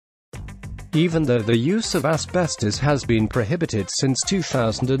Even though the use of asbestos has been prohibited since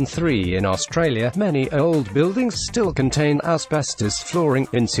 2003 in Australia, many old buildings still contain asbestos flooring,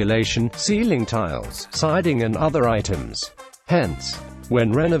 insulation, ceiling tiles, siding and other items. Hence,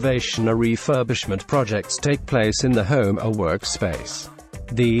 when renovation or refurbishment projects take place in the home or workspace,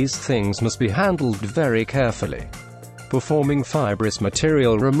 these things must be handled very carefully. Performing fibrous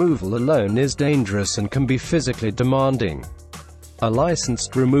material removal alone is dangerous and can be physically demanding. A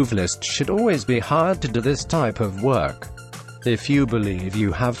licensed removalist should always be hired to do this type of work. If you believe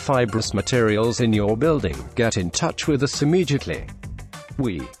you have fibrous materials in your building, get in touch with us immediately.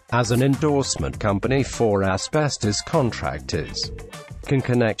 We, as an endorsement company for asbestos contractors, can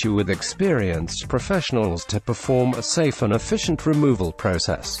connect you with experienced professionals to perform a safe and efficient removal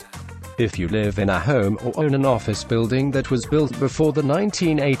process. If you live in a home or own an office building that was built before the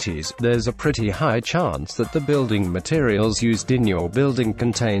 1980s, there's a pretty high chance that the building materials used in your building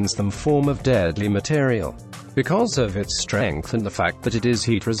contains some form of deadly material. Because of its strength and the fact that it is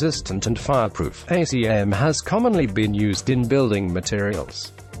heat resistant and fireproof, ACM has commonly been used in building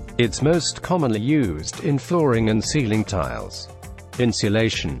materials. It's most commonly used in flooring and ceiling tiles,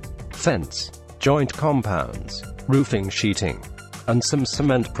 insulation, fence, joint compounds, roofing sheeting, and some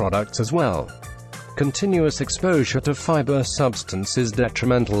cement products as well. Continuous exposure to fiber substance is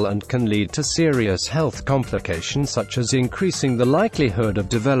detrimental and can lead to serious health complications such as increasing the likelihood of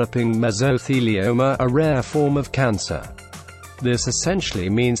developing mesothelioma, a rare form of cancer. This essentially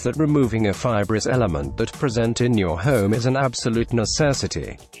means that removing a fibrous element that present in your home is an absolute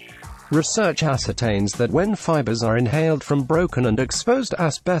necessity. Research ascertains that when fibers are inhaled from broken and exposed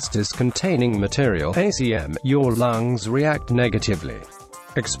asbestos-containing material, ACM, your lungs react negatively.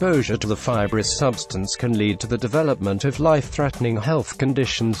 Exposure to the fibrous substance can lead to the development of life-threatening health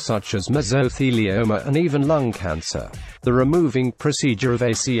conditions such as mesothelioma and even lung cancer. The removing procedure of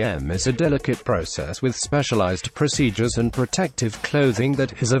ACM is a delicate process with specialized procedures and protective clothing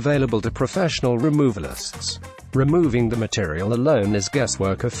that is available to professional removalists. Removing the material alone is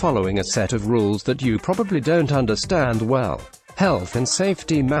guesswork of following a set of rules that you probably don't understand well. Health and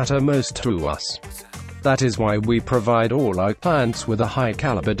safety matter most to us. That is why we provide all our clients with a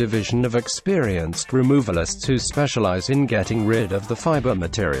high-caliber division of experienced removalists who specialize in getting rid of the fiber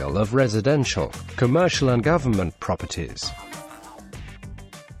material of residential, commercial and government properties.